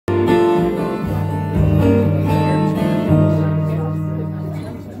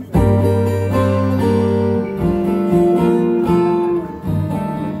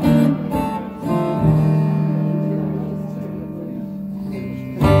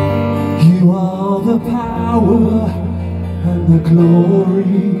You are the power and the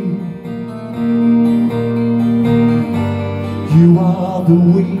glory. You are the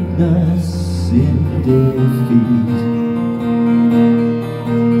weakness in defeat.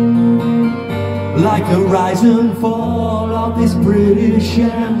 Like the rise and fall of this British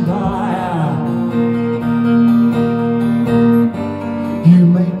Empire, you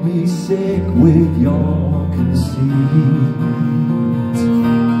make me sick with your conceit.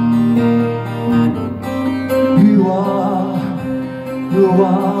 You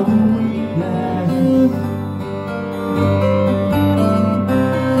are the weakness.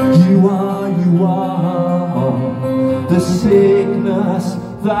 You are the sickness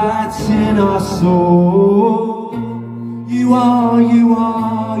that's in our soul. You are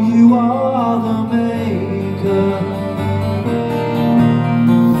the maker.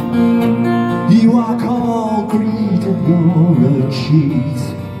 You are called greed and you're a cheat.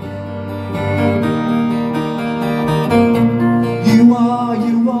 You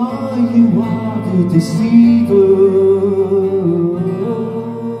are the deceiver.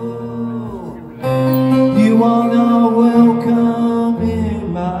 You are not welcome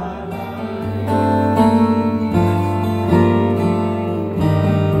in my life.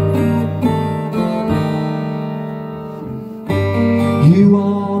 You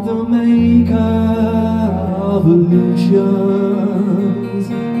are the maker of illusions.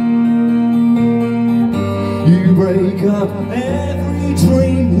 You break up every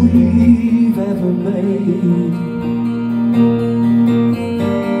dream we've ever made.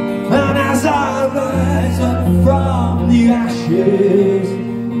 And as I rise up from the ashes,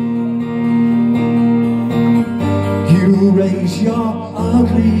 you raise your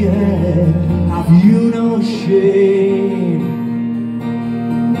ugly head. Have you no shame?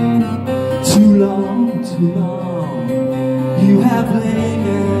 Too long, you have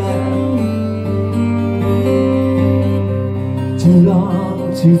lingered. Too long,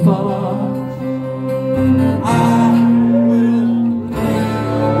 too far, I will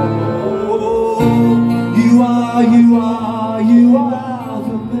go. You are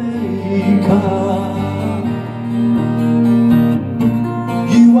the maker.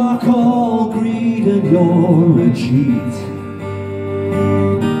 You are called greed and you're a cheat.